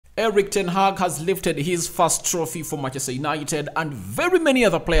Erik ten Hag has lifted his first trophy for Manchester United, and very many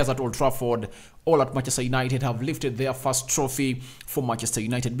other players at Old Trafford, all at Manchester United, have lifted their first trophy for Manchester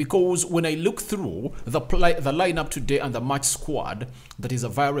United. Because when I look through the lineup today and the match squad that is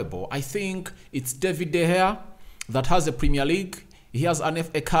available, I think it's David De Gea that has a Premier League. He has an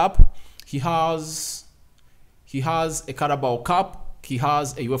FA Cup. He has a Carabao Cup. He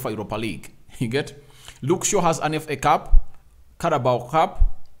has a UEFA Europa League. You get? Luke Shaw has an FA Cup, Carabao Cup.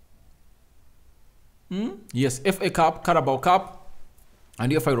 Yes, FA Cup, Carabao Cup,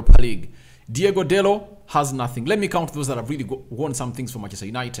 and UEFA Europa League. Diego Dello has nothing. Let me count those that have really won some things for Manchester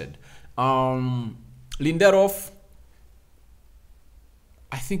United. Lindelof,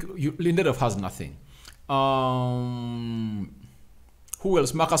 I think Lindelof has nothing. Who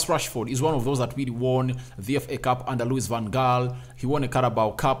else? Marcus Rashford is one of those that really won the FA Cup under Louis van Gaal. He won a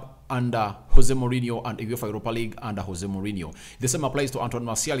Carabao Cup under Jose Mourinho and a UEFA Europa League under Jose Mourinho. The same applies to Antoine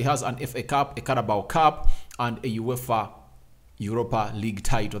Martial. He has an FA Cup, a Carabao Cup, and a UEFA Europa League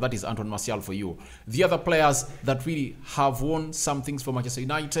title. That is Antoine Martial for you. The other players that really have won some things for Manchester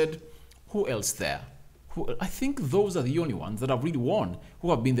United, who else there? I think those are the only ones that have really won, who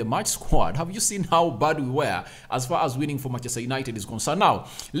have been the match squad. Have you seen how bad we were as far as winning for Manchester United is concerned? Now,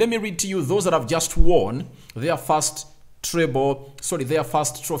 let me read to you those that have just won their first their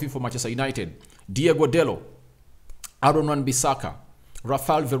first trophy for Manchester United. Diego Dello, Aaron Wan-Bissaka,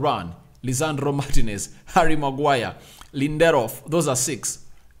 Rafael Varane, Lisandro Martinez, Harry Maguire, Lindelof, those are 6.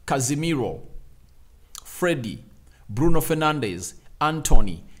 Casemiro, Freddy, Bruno Fernandes,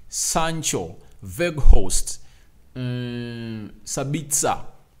 Anthony, Sancho, Weghorst, Sabitzer,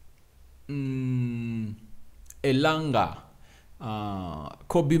 Elanga,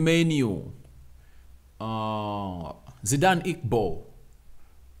 Kobe Mainoo, Zidane Iqbal,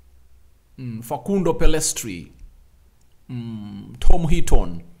 Facundo Pellistri, Tom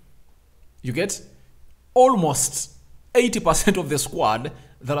Heaton. You get? Almost 80% of the squad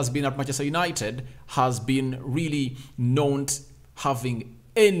that has been at Manchester United has been really known having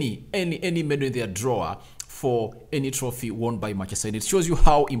any medal in their drawer for any trophy won by Manchester United. It shows you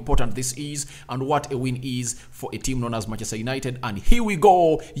how important this is and what a win is for a team known as Manchester United. And here we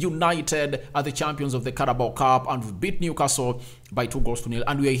go, United are the champions of the Carabao Cup, and we beat Newcastle by 2-0.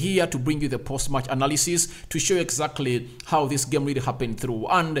 And we are here to bring you the post-match analysis to show you exactly how this game really happened through.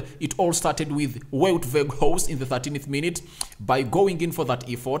 And it all started with Wout Weghorst in the 13th minute by going in for that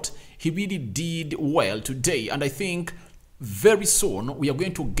effort. He really did well today, and I think very soon we are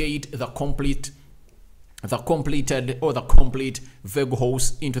going to get the complete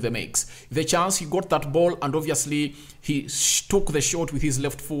Weghorst into the mix. The chance, he got that ball, and obviously he took the shot with his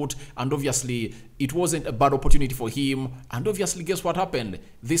left foot, and obviously it wasn't a bad opportunity for him. And obviously, guess what happened?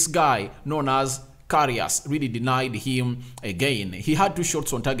 This guy known as Karius really denied him again. He had 2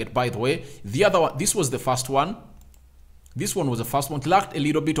 shots on target, by the way. The other one, this was the first one. This one was the first one. It lacked a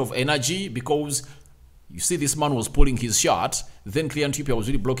little bit of energy because you see, this man was pulling his shot. Then Kylian Trippier was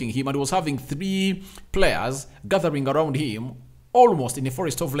really blocking him, and he was having 3 players gathering around him, almost in a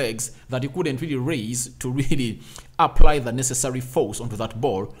forest of legs that he couldn't really raise to really apply the necessary force onto that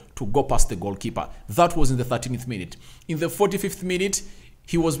ball to go past the goalkeeper. That was in the 13th minute. In the 45th minute,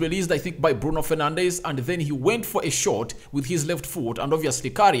 he was released, I think, by Bruno Fernandes, and then he went for a shot with his left foot, and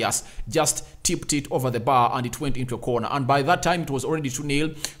obviously Karius just tipped it over the bar and it went into a corner. And by that time, it was already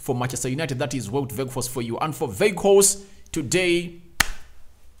 2-0 for Manchester United. That is Wout Weghorst for you. And for Weghorst, today,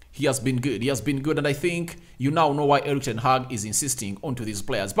 he has been good. He has been good, and I think you now know why Erik ten Hag is insisting onto these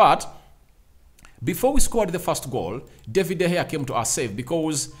players. But before we scored the first goal, David De Gea came to our save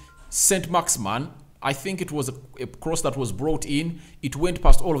because Saint-Maximin, I think it was a cross that was brought in. It went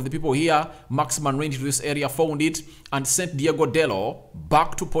past all of the people here. Maximin ran into this area, found it, and sent Diego Dello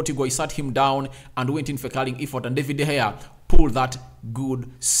back to Portugal. He sat him down and went in for calling effort. And David De Gea pulled that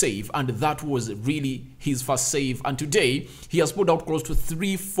good save. And that was really his first save. And today, he has pulled out close to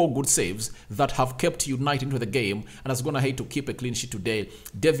 3-4 good saves that have kept United into the game and has gone ahead to keep a clean sheet today.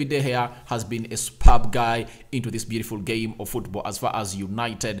 David De Gea has been a superb guy into this beautiful game of football as far as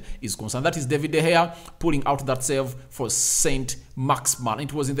United is concerned. That is David De Gea pulling out that save for Saint-Maximin.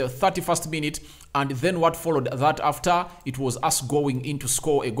 It was in the 31st minute, and then what followed that after, it was us going in to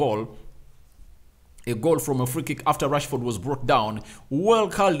score a goal. A goal from a free kick after Rashford was brought down. Well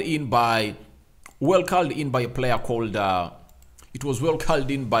called in by a player called it was well called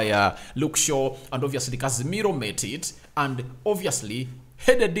in by Luke Shaw, and obviously Casemiro made it and obviously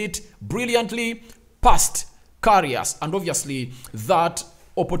headed it brilliantly past Karius, and obviously that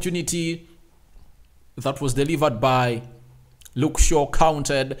opportunity that was delivered by Luke Shaw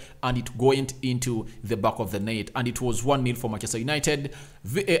countered and it went into the back of the net, and it was 1-0 for Manchester United.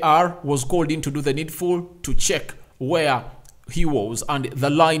 VAR was called in to do the needful to check where he was, and the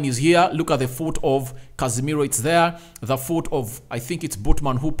line is here. Look at the foot of Casemiro, it's there. The foot of, I think it's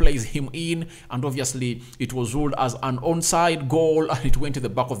Botman who plays him in, and obviously it was ruled as an onside goal, and it went to the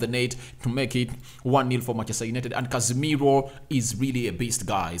back of the net to make it 1-0 for Manchester United. And Casemiro is really a beast,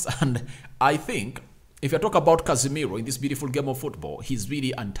 guys, and I think if you talk about Casemiro in this beautiful game of football, he's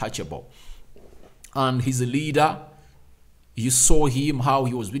really untouchable. And he's a leader. You saw him, how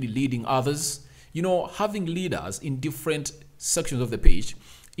he was really leading others. You know, having leaders in different sections of the pitch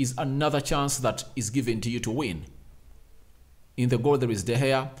is another chance that is given to you to win. In the goal, there is De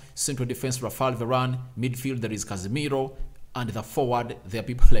Gea. Central defense, Rafael Varane. Midfield, there is Casemiro. And the forward, there are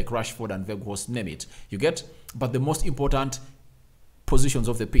people like Rashford and Weghorst, name it. You get? But the most important positions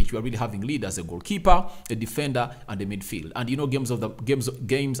of the pitch, we are really having leaders: a goalkeeper, a defender, and a midfield. And you know, games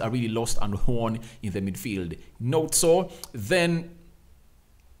are really lost and won in the midfield. Not so. Then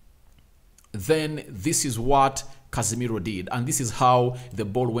this is what Casemiro did, and this is how the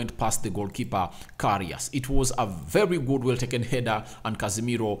ball went past the goalkeeper Karius. It was a very good, well taken header, and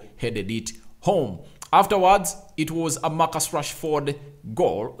Casemiro headed it home. Afterwards, it was a Marcus Rashford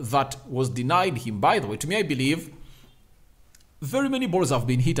goal that was denied him. By the way, to me, I believe very many balls have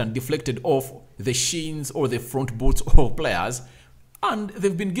been hit and deflected off the shins or the front boots of players, and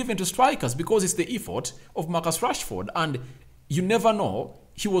they've been given to strikers because it's the effort of Marcus Rashford. And you never know,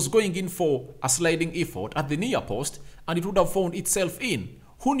 he was going in for a sliding effort at the near post, and it would have found itself in.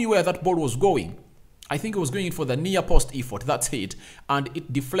 Who knew where that ball was going? I think it was going in for the near post effort, that's it. And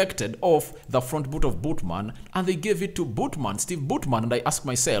it deflected off the front boot of Botman, and they gave it to Botman, Steve Botman. And I ask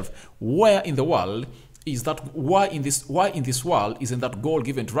myself, where in the world is that? Why in this world isn't that goal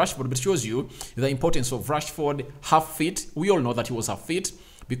given to Rashford? But it shows you the importance of Rashford half fit. We all know that he was half fit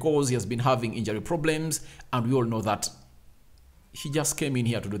because he has been having injury problems, and we all know that he just came in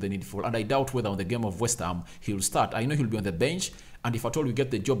here to do the needful. And I doubt whether on the game of West Ham he'll start. I know he'll be on the bench, and if at all we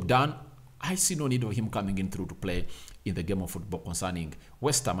get the job done, I see no need of him coming in through to play in the game of football concerning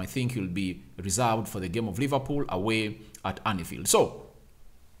West Ham. I think he'll be reserved for the game of Liverpool away at Anfield. So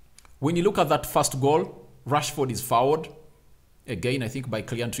when you look at that first goal, Rashford is fouled. Again, I think by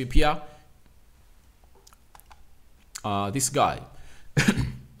Kylian Trippier. This guy,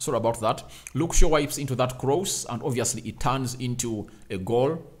 sorry about that. Luke Shaw wipes into that cross, and obviously it turns into a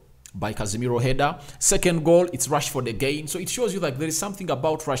goal by Casemiro header. Second goal, it's Rashford again. So it shows you that there is something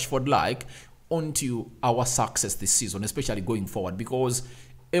about Rashford like onto our success this season, especially going forward, because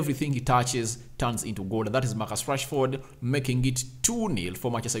everything he touches turns into goal. And that is Marcus Rashford making it 2-0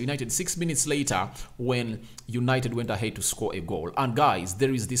 for Manchester United 6 minutes later when United went ahead to score a goal. And guys,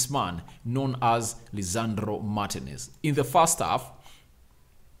 there is this man known as Lisandro Martinez. In the first half,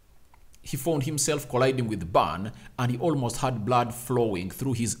 he found himself colliding with Ban, and he almost had blood flowing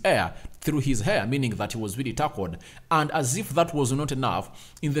through his hair, meaning that he was really tackled. And as if that was not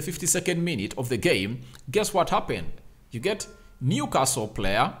enough, in the 52nd minute of the game, guess what happened? You get Newcastle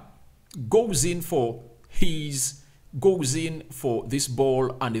player goes in for this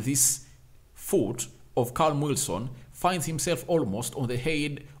ball, and this foot of Callum Wilson finds himself almost on the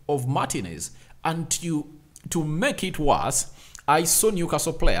head of Martinez. And to make it worse, I saw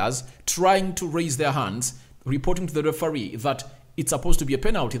Newcastle players trying to raise their hands, reporting to the referee that it's supposed to be a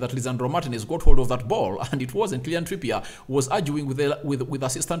penalty, that Lisandro Martinez got hold of that ball, and it wasn't. Kylian Trippier was arguing with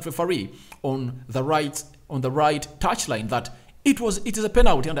assistant referee on the right touchline that it is a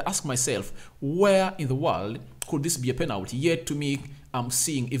penalty. And I ask myself, where in the world could this be a penalty? Yet to me, I'm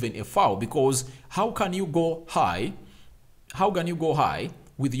seeing even a foul, because how can you go high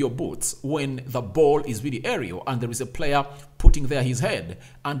with your boots when the ball is really aerial and there is a player putting there his head?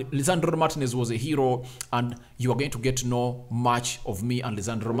 And Lisandro Martinez was a hero, and you are going to get to know much of me and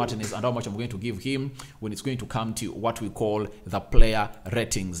Lisandro Martinez and how much I'm going to give him when it's going to come to what we call the player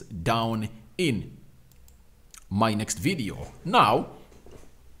ratings down in my next video. Now,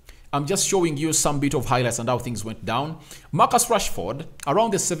 I'm just showing you some bit of highlights and how things went down. Marcus Rashford,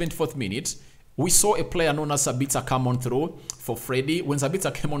 around the 74th minute, we saw a player known as Sabitzer come on through for Freddie. When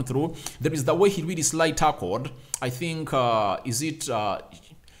Sabitzer came on through, there is the way he really slide tackled. I think, is it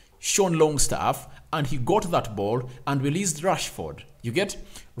Sean Longstaff? And he got that ball and released Rashford. You get?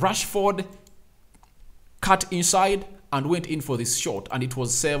 Rashford cut inside and went in for this shot, and it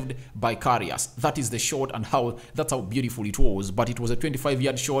was saved by Karius. That is the shot, and that's how beautiful it was. But it was a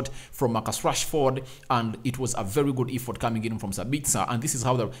 25-yard shot from Marcus Rashford, and it was a very good effort coming in from Sabitzer. And this is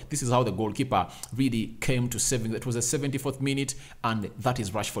how the goalkeeper really came to saving. It was a 74th minute, and that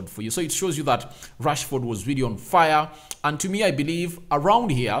is Rashford for you. So it shows you that Rashford was really on fire. And to me, I believe around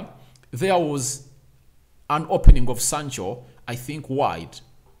here there was an opening of Sancho, I think wide.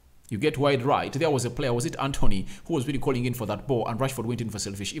 You get wide right. There was a player, was it Anthony, who was really calling in for that ball, and Rashford went in for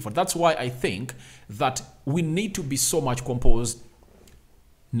selfish effort. That's why I think that we need to be so much composed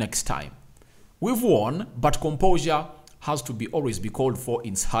next time. We've won, but composure has to always be called for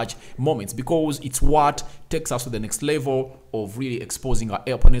in such moments, because it's what takes us to the next level of really exposing our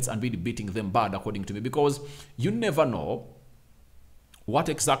opponents and really beating them bad, according to me, because you never know what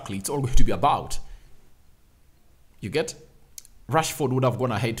exactly it's all going to be about. You get? Rashford would have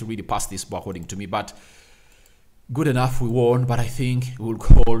gone ahead to really pass this ball, according to me, but good enough, we won, but I think we will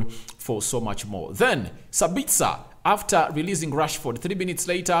call for so much more. Then Sabitzer, after releasing Rashford, 3 minutes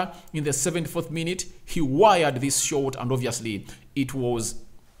later, in the 74th minute, he wired this shot, and obviously it was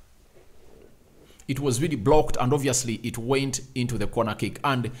really blocked, and obviously it went into the corner kick.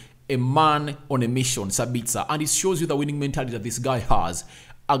 And a man on a mission, Sabitzer, and it shows you the winning mentality that this guy has.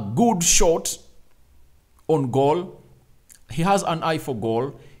 A good shot on goal. He has an eye for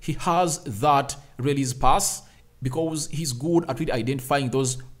goal. He has that release pass, because he's good at really identifying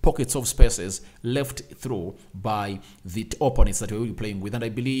those pockets of spaces left through by the opponents that we're really playing with. And I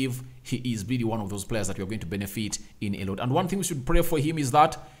believe he is really one of those players that we're going to benefit in a lot. And one thing we should pray for him is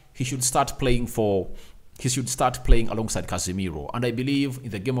that he should start playing alongside Casemiro. And I believe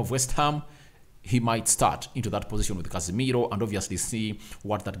in the game of West Ham, he might start into that position with Casemiro, and obviously see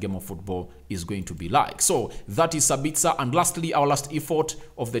what that game of football is going to be like. So that is Sabitzer. And lastly, our last effort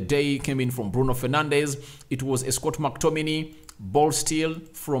of the day came in from Bruno Fernandes. It was a Scott McTominay ball steal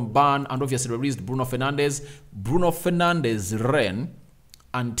from Ban, and obviously released Bruno Fernandes. Bruno Fernandes ran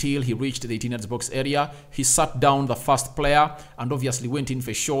until he reached the 18-yard box area. He sat down the first player and obviously went in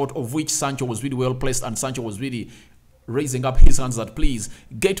for a shot, of which Sancho was really well placed, and Sancho was really raising up his hands that, please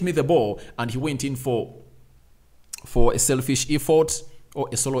get me the ball, and he went in for a selfish effort, or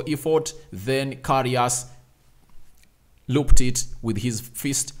a solo effort. Then Karius looped it with his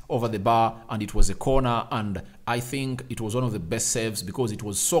fist over the bar, and it was a corner. And I think it was one of the best saves, because it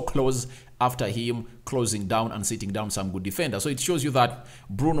was so close after him closing down and sitting down some good defenders. So it shows you that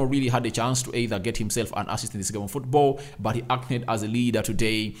Bruno really had a chance to either get himself an assist in this game of football, but he acted as a leader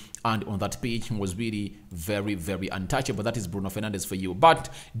today, and on that pitch he was really very, very untouchable. That is Bruno Fernandes for you.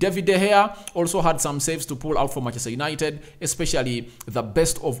 But David De Gea also had some saves to pull out for Manchester United, especially the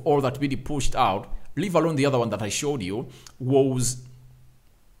best of all that really pushed out, leave alone the other one that I showed you, was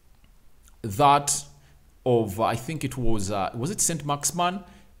that of, I think it was it St. Maximin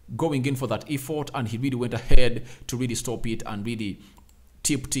going in for that effort, and he really went ahead to really stop it and really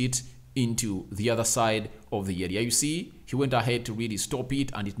tipped it into the other side of the area. You see, he went ahead to really stop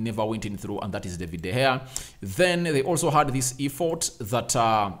it, and it never went in through, and that is David De Gea. Then they also had this effort that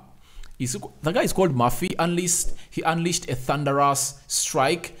the guy is called Murphy. He unleashed a thunderous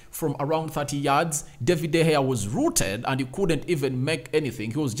strike from around 30 yards. David De Gea was rooted, and he couldn't even make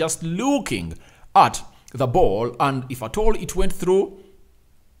anything. He was just looking at the ball, and if at all it went through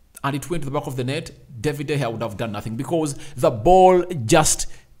and it went to the back of the net, David De Gea would have done nothing, because the ball just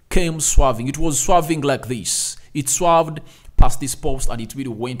came swerving. It was swerving like this. It swerved past this post, and it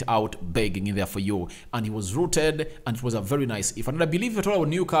really went out begging in there for you. And he was rooted, and it was a very nice if. And I believe if at all I were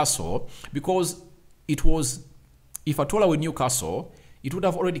Newcastle, because it was, if at all I were Newcastle, it would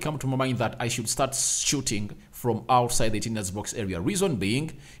have already come to my mind that I should start shooting from outside the 18-yard box area. Reason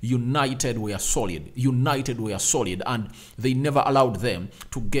being, United were solid. United were solid, and they never allowed them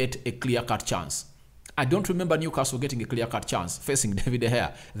to get a clear-cut chance. I don't remember Newcastle getting a clear-cut chance facing David De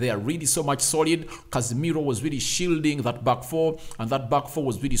Gea. They are really so much solid. Casemiro was really shielding that back four, and that back four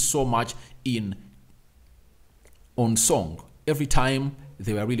was really so much on song. Every time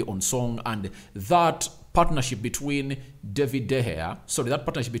they were really on song, and that partnership between David De Gea, that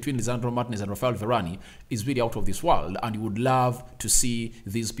partnership between Lisandro Martinez and Rafael Varane is really out of this world, and you would love to see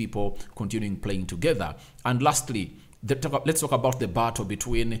these people continuing playing together. And lastly, let's talk about the battle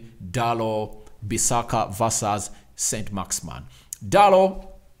between Dalot, Bissaka versus St. Maximin. Dalot,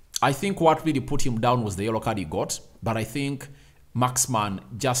 I think what really put him down was the yellow card he got, but I think Maximin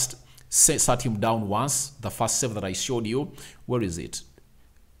just sat him down once. The first save that I showed you, where is it?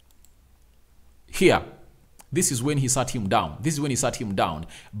 Here. This is when he sat him down.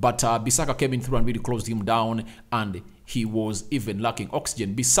 But Bissaka came in through and really closed him down, and he was even lacking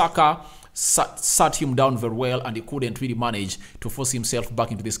oxygen. Bissaka sat him down very well, and he couldn't really manage to force himself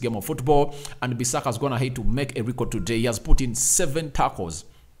back into this game of football. And Bissaka's gone ahead to make a record today. He has put in 7 tackles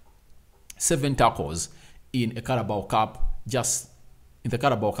in a Carabao Cup, just in the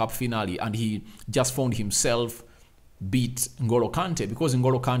Carabao Cup finale, and he just found himself beat N'Golo Kante, because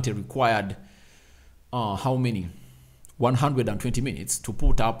N'Golo Kante required how many? 120 minutes to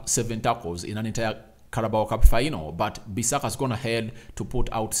put up 7 tackles in an entire Carabao Cup final, but Bissaka's gone ahead to put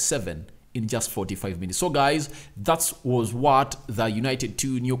out 7 in just 45 minutes. So guys, that was what the United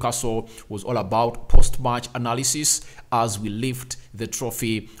 2 Newcastle was all about. Post-match analysis as we lift the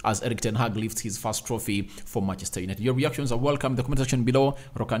trophy, as Erik ten Hag lifts his first trophy for Manchester United. Your reactions are welcome in the comment section below.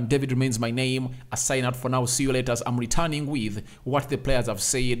 Rokan David remains my name. A sign out for now. See you later. I'm returning with what the players have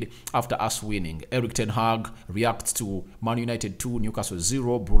said after us winning. Erik ten Hag reacts to Man United 2 Newcastle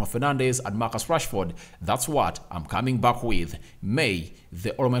 0, Bruno Fernandes and Marcus Rashford. That's what I'm coming back with. May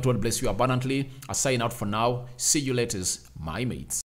the Almighty God bless you abundantly. A sign out for now. See you later, my mates.